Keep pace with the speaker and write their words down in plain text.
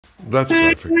That's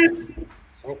perfect.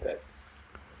 Okay.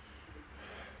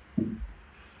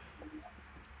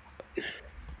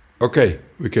 Ok,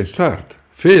 we can start.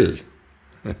 Phil,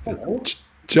 Hello.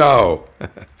 ciao.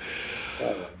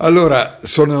 Allora,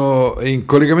 sono in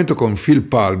collegamento con Phil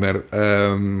Palmer.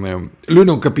 Lui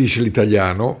non capisce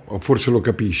l'italiano, o forse lo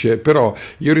capisce, però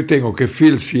io ritengo che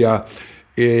Phil sia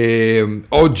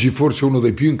oggi forse uno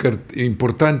dei più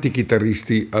importanti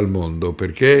chitarristi al mondo,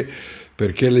 perché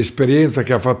l'esperienza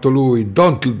che ha fatto lui,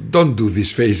 don't do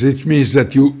this face, it means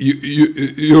that you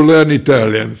learn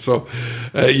Italian, so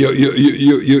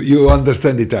you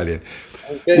understand Italian.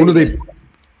 I'm Uno getting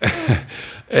there.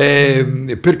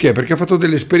 dei... Perché? Perché ha fatto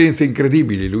delle esperienze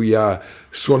incredibili. Lui ha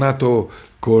suonato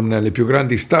con le più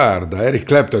grandi star, da Eric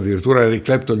Clapton, addirittura Eric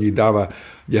Clapton gli dava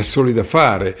gli assoli da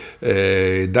fare,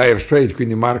 Dire Straits,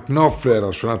 quindi Mark Knopfler,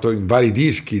 ha suonato in vari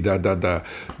dischi, da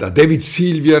David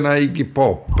Sylvian a Iggy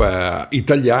Pop,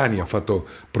 italiani, ha fatto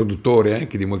produttore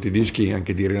anche di molti dischi,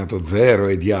 anche di Renato Zero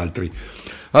e di altri.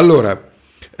 Allora,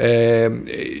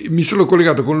 mi sono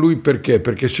collegato con lui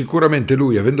perché sicuramente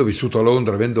lui, avendo vissuto a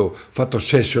Londra, avendo fatto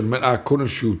session, ha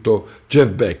conosciuto Jeff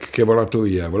Beck, che è volato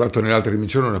via, è volato nelle altre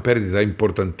dimensioni, una perdita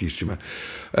importantissima.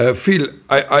 Phil,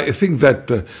 I think that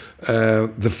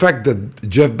the fact that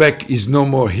Jeff Beck is no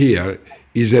more here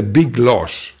is a big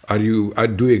loss. Do you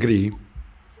agree?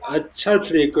 I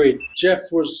totally agree.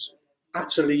 Jeff was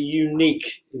utterly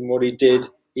unique in what he did.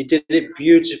 He did it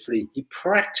beautifully. He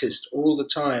practiced all the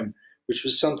time, which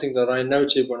was something that I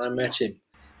noted when I met him.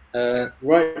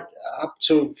 Right up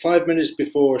to 5 minutes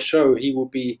before a show, he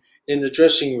would be in the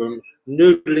dressing room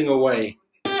noodling away,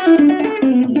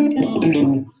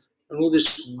 and all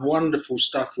this wonderful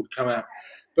stuff would come out.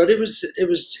 But it was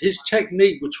his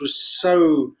technique which was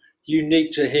so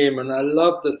unique to him, and I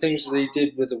love the things that he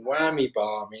did with the whammy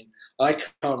bar. I mean, I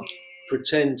can't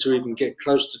pretend to even get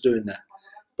close to doing that.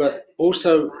 But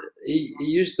also, he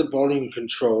used the volume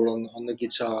control on the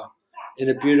guitar in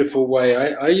a beautiful way.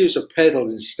 I use a pedal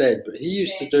instead, but he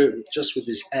used to do it just with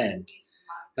his hand,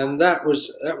 and that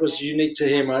was unique to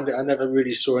him. I never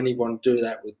really saw anyone do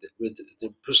that with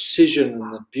the precision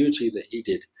and the beauty that he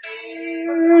did.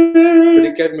 But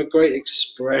it gave him a great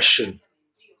expression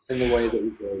in the way that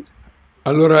he played.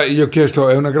 Allora gli ho chiesto,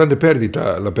 è una grande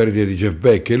perdita la perdita di Jeff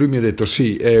Beck? E lui mi ha detto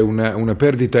sì, è una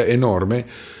perdita enorme,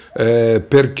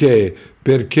 perché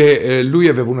lui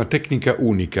aveva una tecnica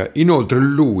unica. Inoltre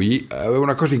lui aveva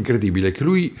una cosa incredibile, che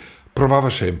lui provava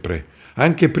sempre.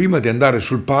 Anche prima di andare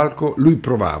sul palco lui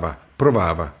provava.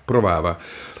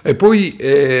 E poi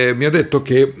mi ha detto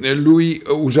che lui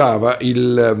usava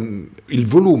il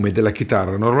volume della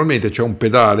chitarra. Normalmente c'è un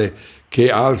pedale che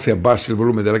alza e abbassa il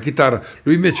volume della chitarra,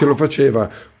 lui invece lo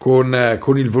faceva con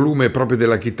il volume proprio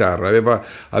della chitarra,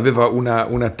 aveva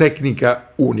una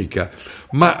tecnica unica.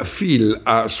 Ma Phil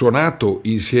ha suonato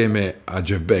insieme a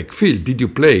Jeff Beck. Phil, did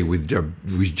you play with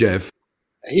Jeff?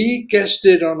 He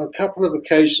guested on a couple of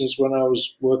occasions when I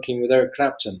was working with Eric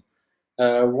Clapton.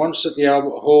 Once at the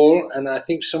Albert Hall, and I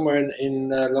think somewhere in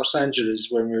Los Angeles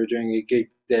when we were doing a gig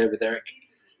there with Eric.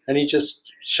 And he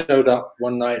just showed up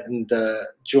one night and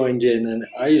joined in, and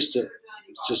I used to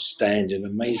just stand in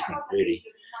amazement, really.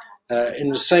 In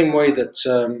the same way that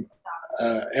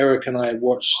Eric and I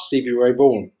watched Stevie Ray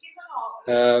Vaughan.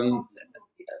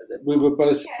 We were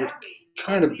both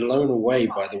kind of blown away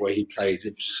by the way he played.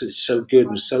 It's so good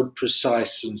and so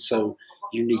precise and so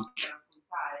unique.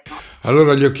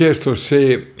 Allora gli ho chiesto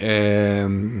se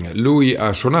lui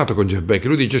ha suonato con Jeff Beck.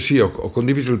 Lui dice sì, ho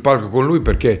condiviso il palco con lui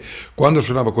perché quando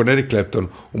suonavo con Eric Clapton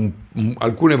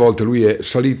alcune volte lui è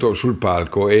salito sul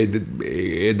palco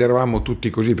ed eravamo tutti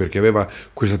così perché aveva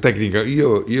questa tecnica.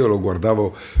 Io lo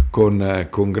guardavo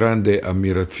con grande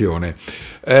ammirazione.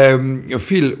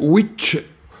 Phil,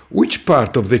 which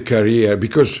part of the career,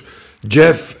 because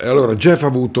Jeff ha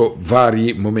avuto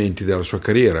vari momenti della sua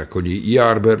carriera, con gli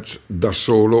Yardbirds da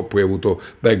solo, poi ha avuto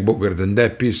Beck, Bogert and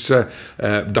Dappis,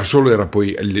 da solo era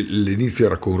poi, l'inizio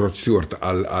era con Rod Stewart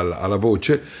alla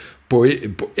voce,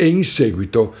 e in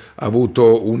seguito ha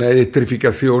avuto una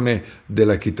elettrificazione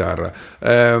della chitarra.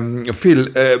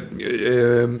 Phil,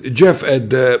 Jeff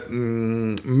had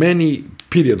many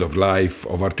period of life,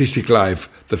 of artistic life,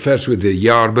 the first with the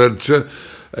Yardbirds.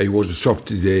 He was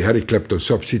the Eric Clapton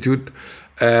substitute.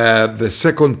 The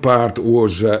second part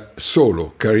was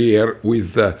solo career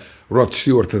with Rod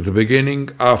Stewart at the beginning,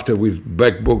 after with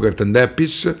Beck, Bogert and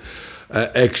Dappis,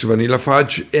 ex Vanilla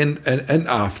Fudge, and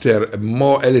after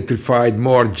more electrified,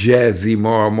 more jazzy,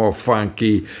 more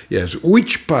funky. Yes.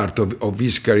 Which part of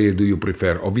his career do you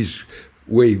prefer, of his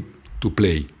way to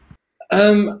play?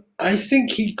 I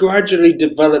think he gradually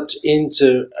developed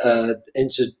into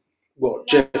well,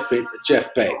 Jeff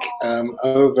Beck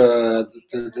over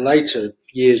the later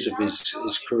years of his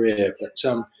career. But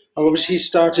obviously, he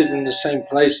started in the same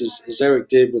place as Eric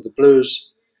did with the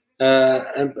blues,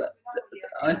 and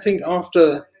I think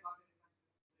after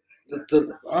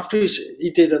after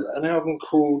he did an album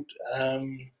called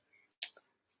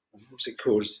what's it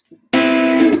called?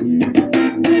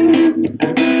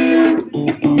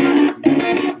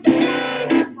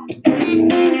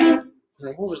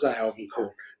 What was that album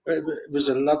called? It was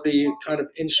a lovely kind of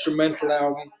instrumental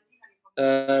album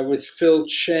with Phil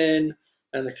Chen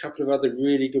and a couple of other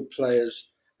really good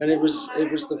players. And it was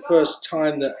the first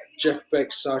time that Jeff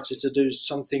Beck started to do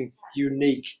something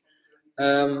unique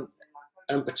and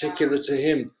particular to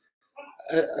him.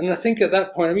 And I think at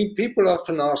that point, I mean, people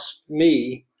often ask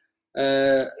me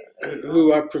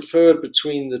who I preferred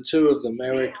between the two of them,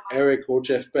 Eric or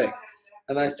Jeff Beck.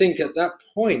 And I think at that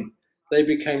point, they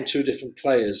became two different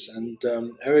players. And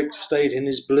Eric stayed in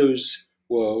his blues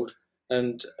world,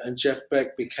 and Jeff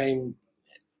Beck became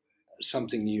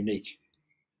something unique.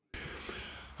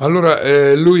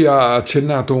 Allora, lui ha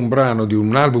accennato un brano di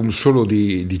un album solo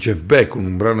di Jeff Beck,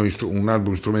 un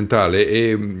album strumentale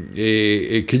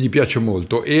e che gli piace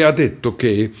molto, e ha detto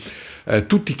che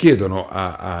tutti chiedono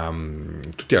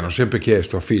tutti hanno sempre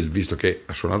chiesto a Phil, visto che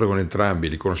ha suonato con entrambi,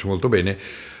 li conosce molto bene,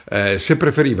 se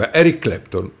preferiva Eric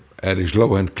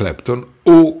Slow and Clapton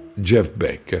o Jeff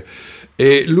Beck.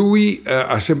 E lui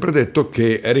ha sempre detto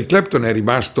che Eric Clapton è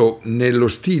rimasto nello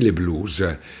stile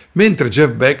blues, mentre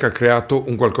Jeff Beck ha creato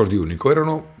un qualcosa di unico.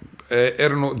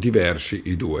 Erano diversi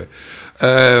i due.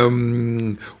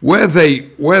 Were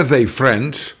they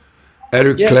friends,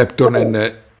 Eric Clapton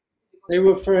and... They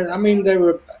were friends. I mean, they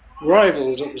were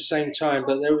rivals at the same time,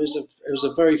 but it was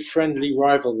a very friendly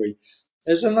rivalry.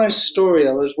 There's a nice story.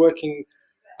 I was working,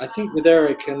 I think, with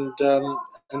Eric, and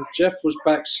Jeff was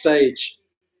backstage.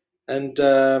 And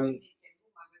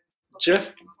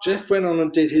Jeff went on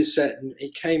and did his set, and he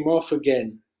came off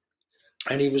again,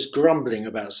 and he was grumbling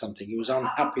about something. He was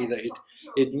unhappy that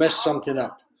he'd messed something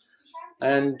up,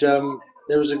 and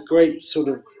there was a great sort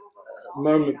of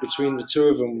moment between the two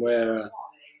of them where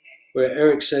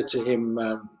Eric said to him,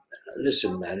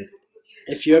 "Listen, man,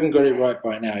 if you haven't got it right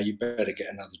by now, you better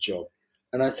get another job."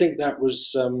 And I think that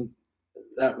was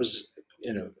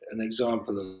an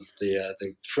example of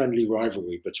the friendly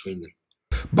rivalry between them.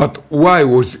 But why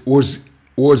was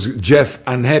Jeff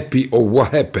unhappy, or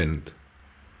what happened?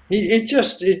 He'd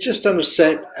just done a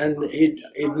set and he'd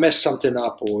messed something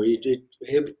up, or he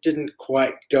didn't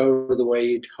quite go the way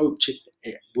he'd hoped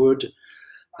it would.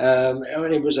 I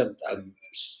mean, it was a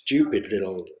stupid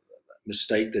little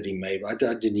mistake that he made. I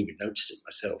didn't even notice it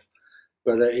myself,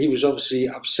 but he was obviously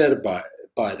upset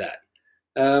by that.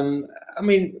 I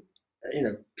mean,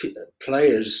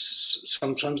 players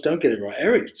sometimes don't get it right.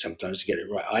 Eric sometimes get it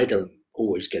right. I don't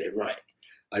always get it right.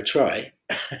 I try.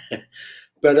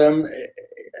 But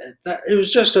it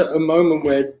was just a moment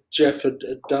where Jeff had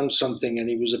done something and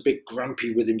he was a bit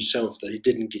grumpy with himself that he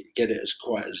didn't get it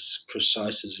quite as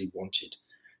precise as he wanted.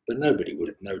 But nobody would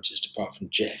have noticed apart from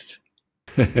Jeff.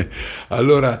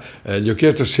 Allora gli ho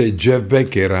chiesto se Jeff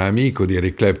Beck era amico di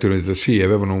Eric Clapton, e ho detto sì,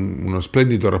 avevano uno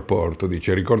splendido rapporto.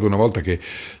 Dice, ricordo una volta che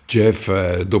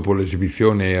Jeff dopo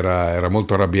l'esibizione era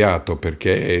molto arrabbiato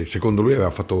perché secondo lui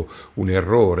aveva fatto un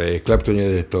errore, e Clapton gli ha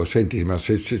detto, senti, ma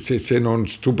se non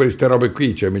superi queste robe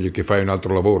qui, c'è meglio che fai un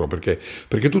altro lavoro, perché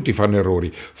tutti fanno errori.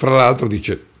 Fra l'altro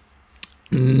dice,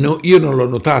 no, io non l'ho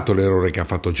notato l'errore che ha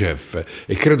fatto Jeff,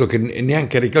 e credo che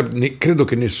neanche credo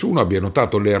che nessuno abbia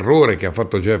notato l'errore che ha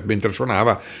fatto Jeff mentre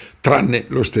suonava, tranne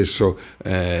lo stesso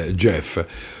Jeff.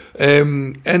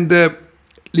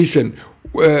 Listen,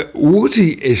 was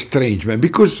he a strange man?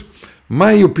 Because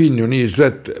my opinion is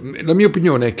that, la mia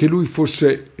opinione è che lui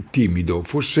fosse timido,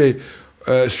 fosse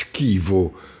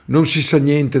schivo. Non si sa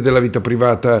niente della vita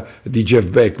privata di Jeff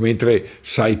Beck, mentre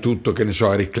sai tutto, che ne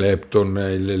so, Eric Clapton,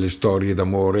 le storie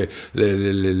d'amore,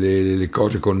 le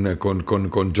cose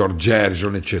con George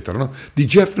Harrison, eccetera. No? Di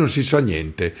Jeff non si sa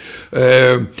niente.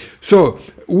 So,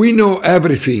 we know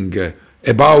everything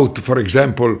about, for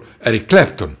example, Eric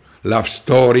Clapton, love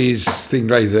stories, things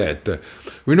like that.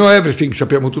 We know everything,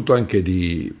 sappiamo tutto anche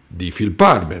di Phil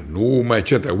Palmer, Numa,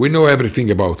 eccetera. We know everything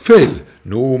about Phil,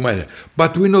 Numa,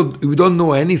 but we don't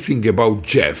know anything about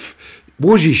Jeff.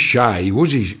 Was he shy?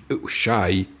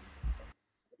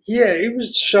 Yeah, he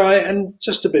was shy and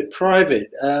just a bit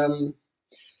private.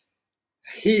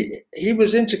 He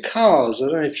was into cars. I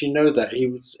don't know if you know that. He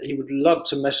would love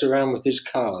to mess around with his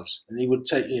cars, and he would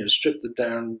strip them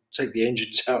down, take the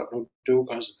engines out, and do all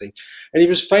kinds of things. And he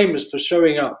was famous for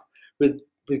showing up with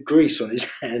grease on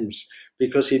his hands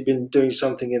because he'd been doing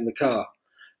something in the car.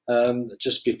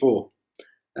 just before.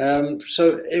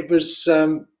 So it was,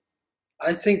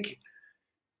 I think,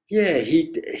 yeah,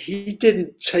 he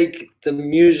didn't take the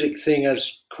music thing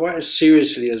as quite as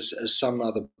seriously as some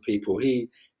other people. He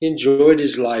enjoyed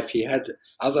his life. He had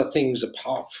other things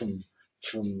apart from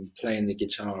playing the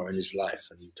guitar in his life,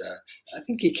 and I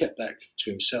think he kept that to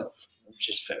himself, which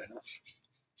is fair enough.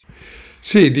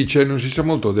 Sì, dice non si sa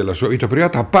molto della sua vita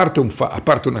privata, a parte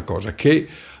una cosa, che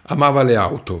amava le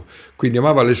auto, quindi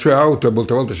amava le sue auto e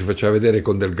molte volte si faceva vedere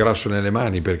con del grasso nelle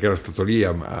mani perché era stato lì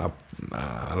a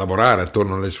lavorare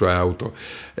attorno alle sue auto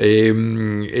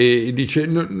e dice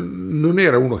non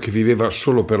era uno che viveva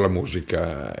solo per la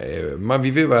musica, ma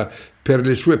viveva per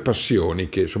le sue passioni,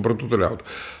 che soprattutto le auto.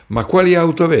 Ma quali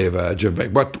auto aveva Jeff Beck?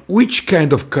 But which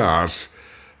kind of cars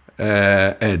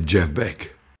had Jeff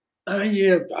Beck?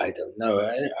 Yeah, I don't know.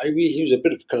 He was a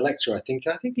bit of a collector, I think.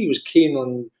 I think he was keen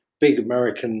on big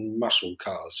American muscle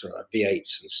cars, like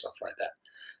V8s and stuff like that.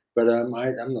 But I'm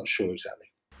not sure exactly.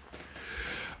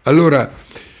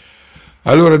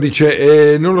 Allora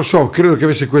dice, non lo so, credo che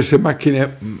avesse queste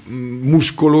macchine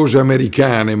muscolose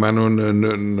americane, ma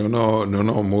non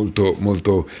ho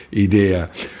molto idea.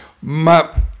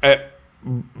 Ma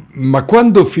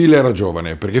quando Phil era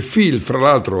giovane, perché Phil, fra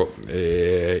l'altro,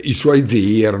 i suoi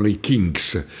zii erano i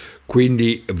Kinks,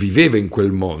 quindi viveva in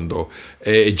quel mondo,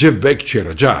 e Jeff Beck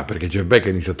c'era già, perché Jeff Beck ha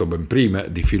iniziato ben prima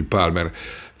di Phil Palmer.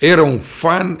 Era un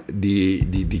fan di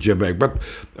Jeff Beck, but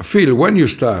Phil, when you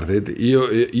started, you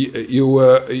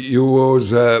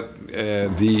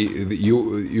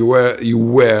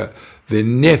were the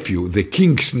nephew, the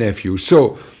King's nephew,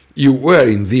 so you were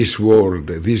in this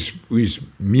world, this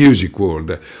music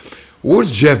world. Was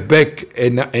Jeff Beck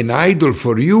an idol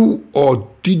for you, or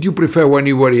did you prefer when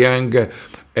you were young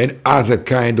an other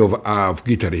kind of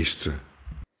guitarists?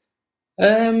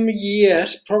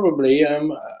 Yes, probably. I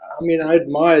mean, I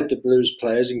admired the blues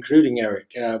players, including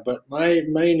Eric, but my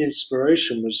main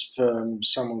inspiration was from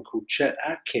someone called Chet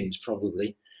Atkins,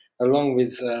 probably, along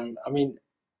with, I mean,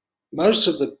 most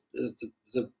of the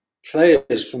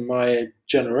players from my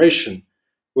generation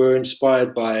were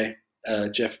inspired by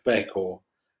Jeff Beck or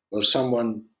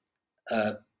someone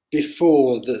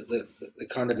before the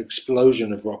kind of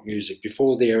explosion of rock music,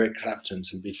 before the Eric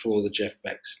Claptons and before the Jeff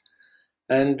Becks.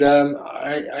 And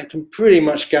I can pretty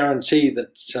much guarantee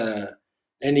that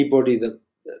anybody that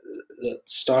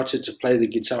started to play the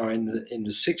guitar in the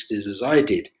 60s, as I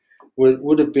did,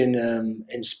 would have been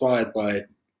inspired by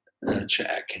Chet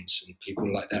Atkins and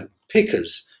people like that.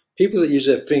 Pickers, people that use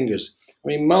their fingers. I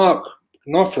mean, Mark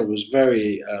Knopfler was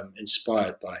very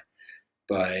inspired by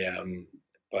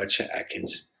Chet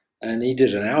Atkins, and he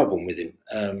did an album with him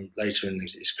later in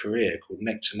his career called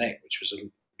Neck to Neck, which was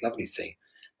a lovely thing.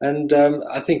 And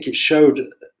I think that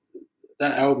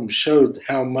album showed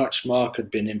how much Mark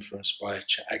had been influenced by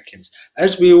Chet Atkins,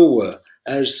 as we all were,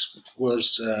 as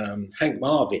was Hank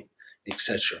Marvin,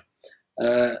 etc.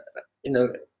 You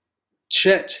know,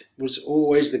 Chet was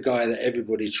always the guy that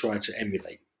everybody tried to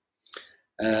emulate.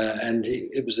 And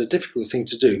it was a difficult thing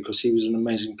to do because he was an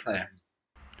amazing player.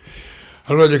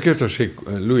 Allora gli ho chiesto se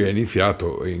lui ha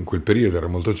iniziato, in quel periodo era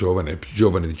molto giovane, più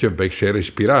giovane di Jeff Beck, se era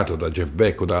ispirato da Jeff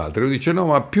Beck o da altri. Lui dice no,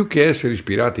 ma più che essere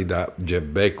ispirati da Jeff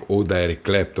Beck o da Eric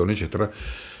Clapton, eccetera,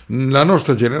 la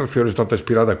nostra generazione è stata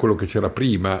ispirata a quello che c'era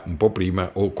prima, un po'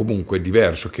 prima, o comunque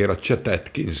diverso, che era Chet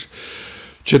Atkins.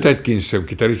 Chet Atkins è un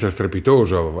chitarrista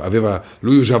strepitoso,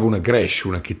 lui usava una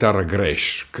chitarra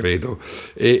Gretsch, credo,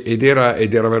 ed era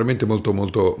veramente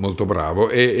molto bravo.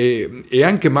 E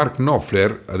anche Mark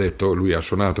Knopfler, ha detto, lui ha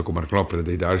suonato con Mark Knopfler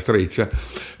dei Dire Straits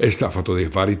e ha fatto dei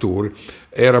vari tour,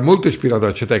 era molto ispirato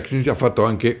a Chet Atkins, ha fatto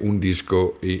anche un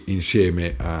disco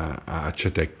insieme a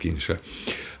Chet Atkins.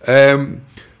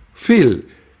 Phil,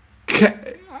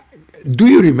 do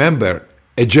you remember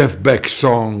a Jeff Beck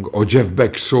song or Jeff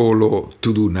Beck solo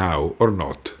to do now or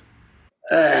not?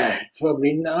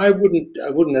 Probably no. I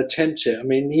wouldn't attempt it. I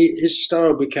mean, his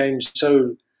style became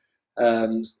so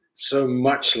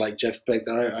much like Jeff Beck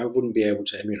that I wouldn't be able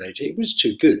to emulate it. It was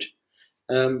too good.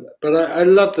 But I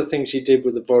love the things he did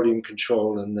with the volume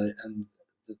control and the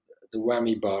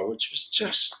whammy bar, which was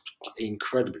just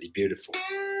incredibly beautiful.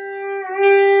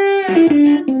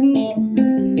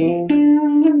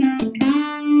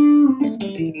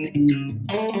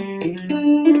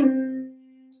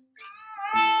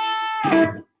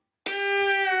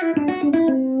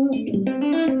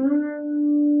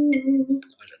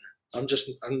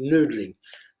 I'm noodling.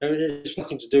 I mean, it's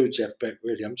nothing to do with Jeff Beck,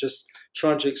 really. I'm just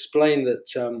trying to explain that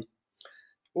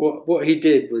what he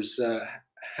did was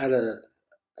had a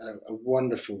a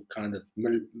wonderful kind of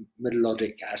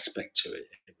melodic aspect to it.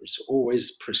 It was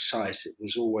always precise. It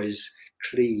was always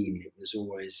clean. It was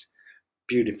always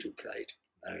beautifully played.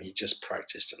 He just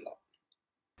practiced a lot.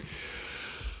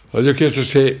 Gli ho chiesto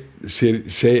se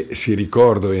si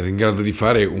ricorda, era in grado di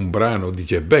fare un brano di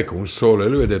Jeff Beck, un solo, e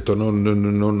lui ha detto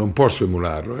non posso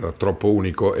emularlo, era troppo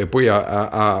unico, e poi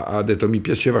ha detto mi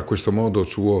piaceva questo modo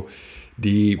suo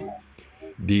di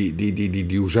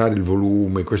usare il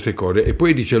volume, queste cose, e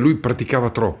poi dice lui praticava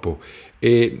troppo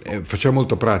e faceva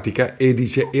molta pratica, e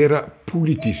dice era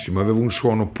pulitissimo, aveva un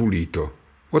suono pulito.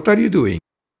 What are you doing?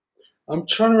 I'm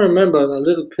trying to remember a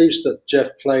little piece that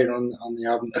Jeff played on the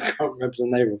album. I can't remember the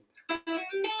name of.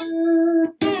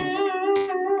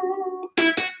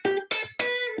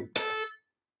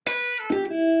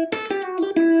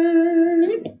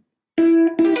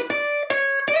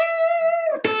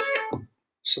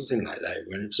 Something like that.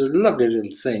 When it was a lovely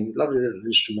little thing, lovely little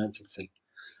instrumental thing.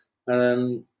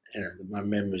 You know, my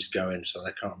memory's going, so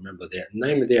I can't remember the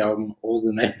name of the album or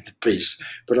the name of the piece,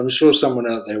 but I'm sure someone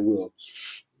out there will.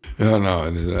 No,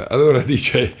 allora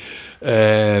dice,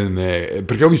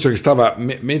 perché ho visto che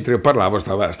mentre io parlavo,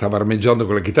 stava armeggiando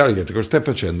con la chitarra, gli ho detto, cosa stai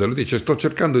facendo? Lui dice, sto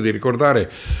cercando di ricordare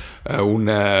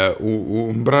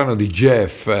un brano di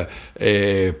Jeff,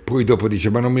 e poi dopo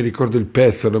dice, ma non mi ricordo il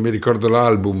pezzo, non mi ricordo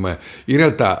l'album. In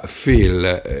realtà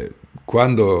Phil,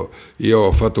 quando io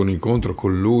ho fatto un incontro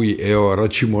con lui e ho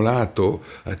racimolato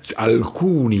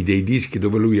alcuni dei dischi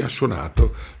dove lui ha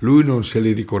suonato, lui non se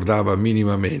li ricordava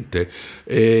minimamente,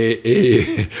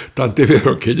 e tant'è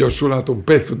vero che gli ho suonato un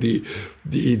pezzo di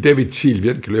David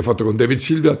Sylvian, che lui ha fatto con David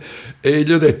Sylvian, e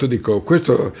gli ho detto, dico,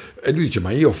 questo, e lui dice,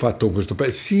 ma io ho fatto questo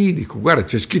pezzo, sì, dico, guarda,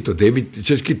 c'è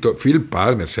scritto Phil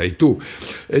Palmer, sei tu,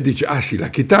 e dice, ah sì, la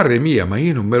chitarra è mia, ma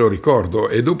io non me lo ricordo,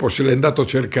 e dopo se l'è andato a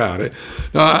cercare.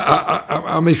 No,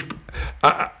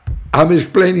 I'm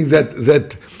explaining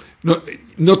that no,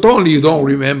 not only you don't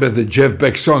remember the Jeff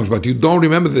Beck songs, but you don't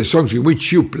remember the songs in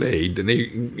which you played,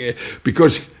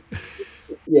 because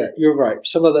yeah, you're right.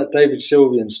 Some of that David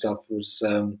Sylvian stuff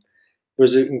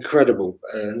was incredible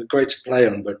and great to play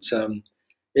on, but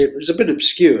it was a bit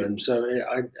obscure, and so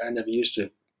I never used to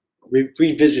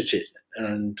revisit it.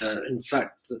 And in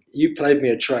fact, you played me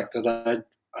a track that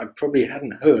I probably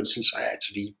hadn't heard since I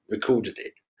actually recorded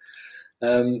it.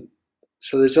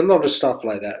 So there's a lot of stuff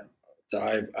like that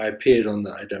I appeared on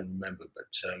that I don't remember, but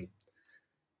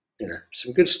you know,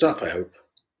 some good stuff, I hope.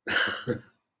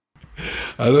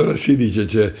 Allora si dice,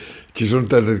 ci sono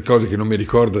tante cose che non mi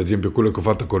ricordo, ad esempio quello che ho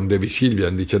fatto con David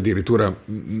Sylvian, dice addirittura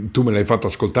tu me l'hai fatto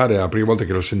ascoltare, la prima volta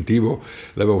che lo sentivo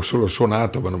l'avevo solo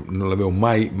suonato, ma non l'avevo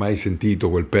mai sentito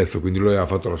quel pezzo, quindi lui aveva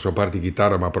fatto la sua parte di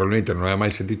chitarra, ma probabilmente non aveva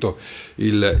mai sentito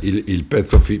il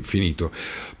pezzo finito.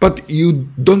 But you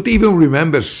don't even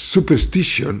remember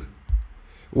Superstition?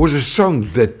 It was a song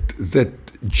that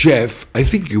Jeff, I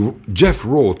think Jeff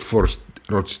wrote for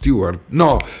Rod Stewart,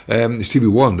 no, Stevie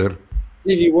Wonder.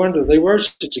 Stevie Wonder, they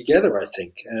wrote it together, I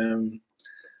think.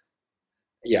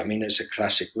 Yeah, I mean, it's a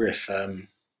classic riff.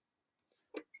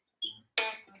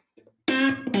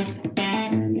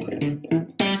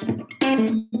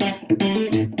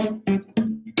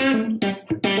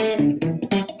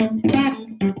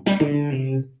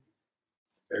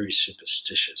 Very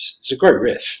superstitious. It's a great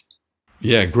riff.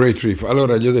 Yeah, great riff.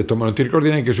 Allora gli ho detto, ma non ti ricordi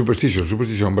neanche Superstition?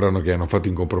 Superstition è un brano che hanno fatto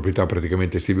in comproprietà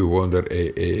praticamente Stevie Wonder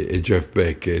e Jeff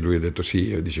Beck, e lui ha detto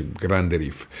sì, dice grande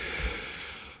riff.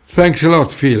 Thanks a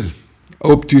lot, Phil.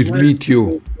 Hope to meet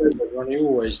you.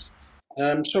 Always.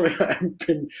 Sorry, I've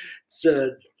been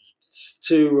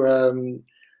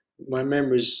my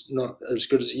memory's not as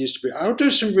good as it used to be. I'll do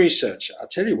some research. I'll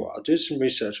tell you what, I'll do some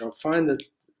research. I'll find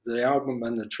the album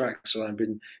and the tracks that I've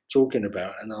been talking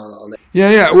about, and I'll let.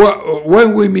 Yeah. Well,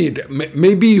 when we meet,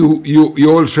 maybe you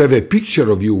also have a picture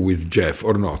of you with Jeff,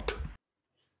 or not?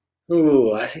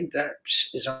 Oh, I think that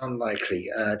is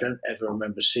unlikely. I don't ever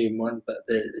remember seeing one, but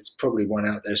it's probably one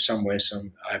out there somewhere.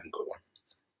 I haven't got one.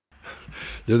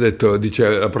 Gli ho detto,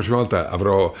 dice, la prossima volta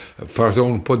farò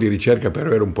un po' di ricerca per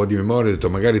avere un po' di memoria, ho detto,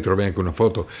 magari trovi anche una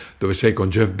foto dove sei con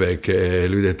Jeff Beck, e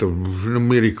lui ha detto, non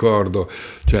mi ricordo,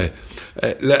 cioè,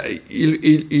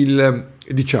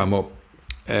 diciamo,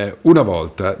 una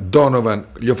volta Donovan,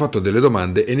 gli ho fatto delle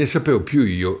domande e ne sapevo più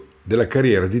io della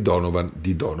carriera di Donovan,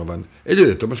 e gli ho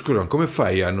detto, ma scusa, come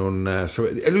fai a non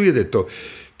sapere? E lui ha detto,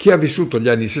 chi ha vissuto gli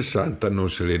anni 60 non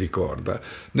se li ricorda.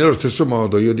 Nello stesso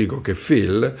modo io dico che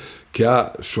Phil, che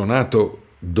ha suonato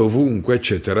dovunque,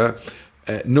 eccetera,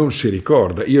 non si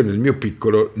ricorda. Io nel mio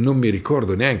piccolo non mi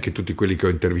ricordo neanche tutti quelli che ho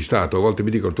intervistato. A volte mi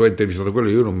dicono, tu hai intervistato quello,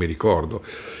 io non mi ricordo.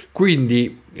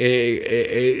 Quindi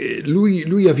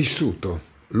lui ha vissuto,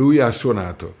 lui ha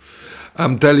suonato.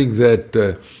 I'm telling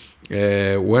that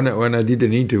when I did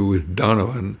an interview with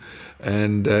Donovan,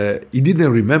 and he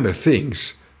didn't remember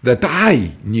things that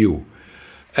I knew.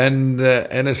 And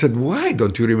I said, why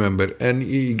don't you remember? And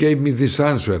he gave me this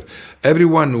answer.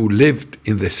 Everyone who lived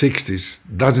in the 60s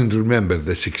doesn't remember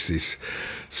the 60s.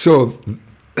 So...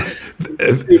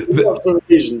 for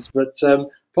reasons, but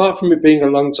apart from it being a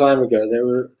long time ago,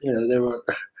 there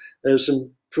were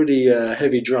some pretty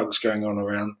heavy drugs going on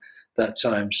around that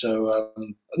time. So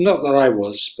not that I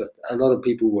was, but a lot of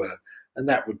people were, and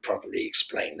that would probably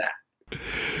explain that.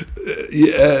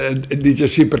 Dice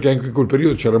sì, perché anche in quel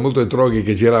periodo c'era molte droghe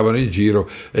che giravano in giro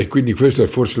e quindi questo è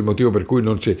forse il motivo per cui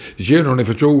non si dice io non ne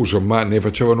faccio uso, ma ne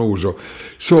facevano uso.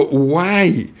 So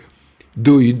why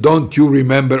don't you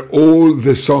remember all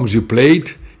the songs you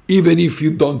played even if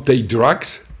you don't take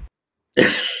drugs?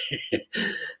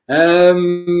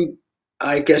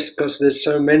 I guess because there's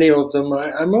so many of them,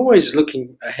 I'm always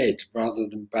looking ahead rather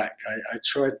than back. I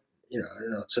try,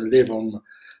 to live on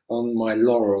my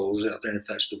laurels. I don't know if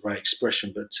that's the right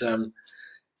expression, but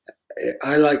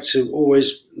I like to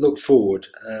always look forward.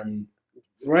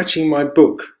 Writing my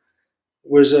book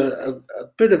was a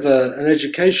bit of an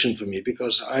education for me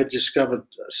because I discovered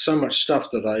so much stuff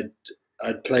that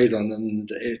I'd played on, and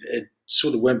it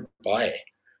sort of went by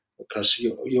because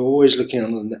you're always looking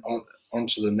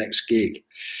onto the next gig.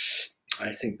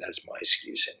 I think that's my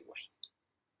excuse anyway.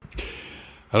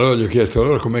 Allora gli ho chiesto,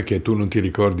 allora com'è che tu non ti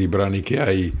ricordi i brani che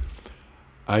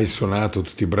hai suonato,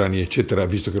 tutti i brani eccetera,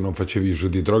 visto che non facevi uso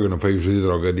di droga, non fai uso di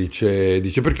droga? Dice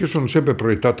perché io sono sempre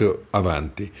proiettato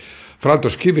avanti. Fra l'altro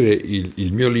scrivere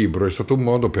il mio libro è stato un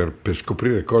modo per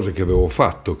scoprire cose che avevo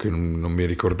fatto, che non mi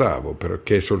ricordavo,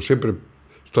 perché sto sempre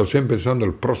pensando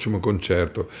al prossimo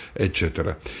concerto,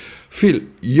 eccetera.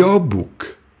 Phil, your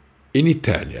book in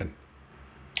Italian.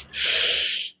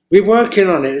 We're working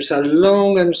on it. It's a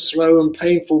long and slow and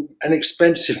painful and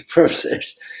expensive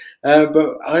process.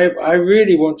 But I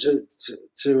really want to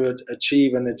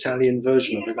achieve an Italian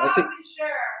version of it. I think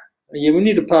we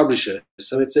need a publisher.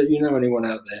 So if you know anyone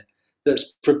out there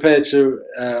that's prepared to,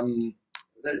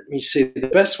 let me see, the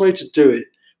best way to do it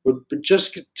would be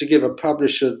just to give a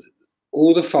publisher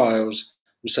all the files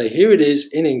and say, here it is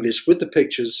in English with the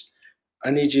pictures.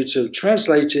 I need you to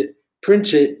translate it,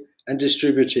 print it, and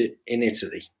distribute it in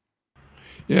Italy.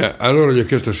 Allora gli ho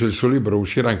chiesto se il suo libro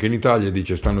uscirà anche in Italia e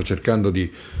dice stanno cercando di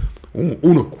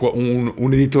un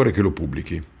editore che lo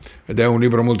pubblichi. Ed è un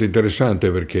libro molto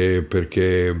interessante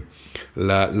perché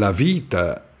la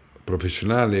vita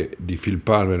professionale di Phil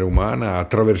Palmer umana ha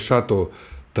attraversato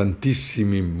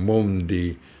tantissimi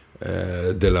mondi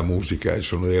della musica e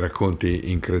sono dei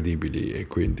racconti incredibili. E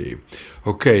quindi,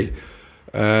 ok,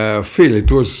 Phil,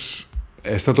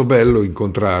 è stato bello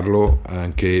incontrarlo,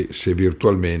 anche se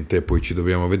virtualmente, poi ci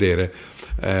dobbiamo vedere,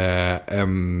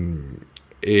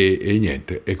 e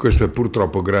niente, e questo è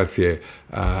purtroppo grazie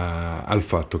al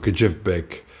fatto che Jeff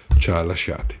Beck ci ha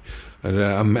lasciati.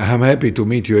 I'm happy to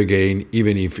meet you again,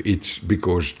 even if it's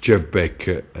because Jeff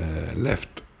Beck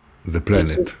left the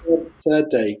planet. It's the third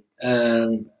day,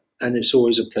 and it's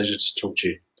always a pleasure to talk to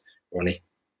you, Ronnie.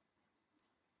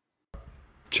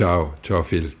 Ciao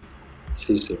Phil.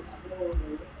 See you soon.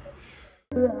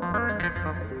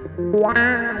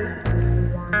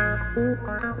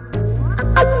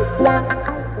 La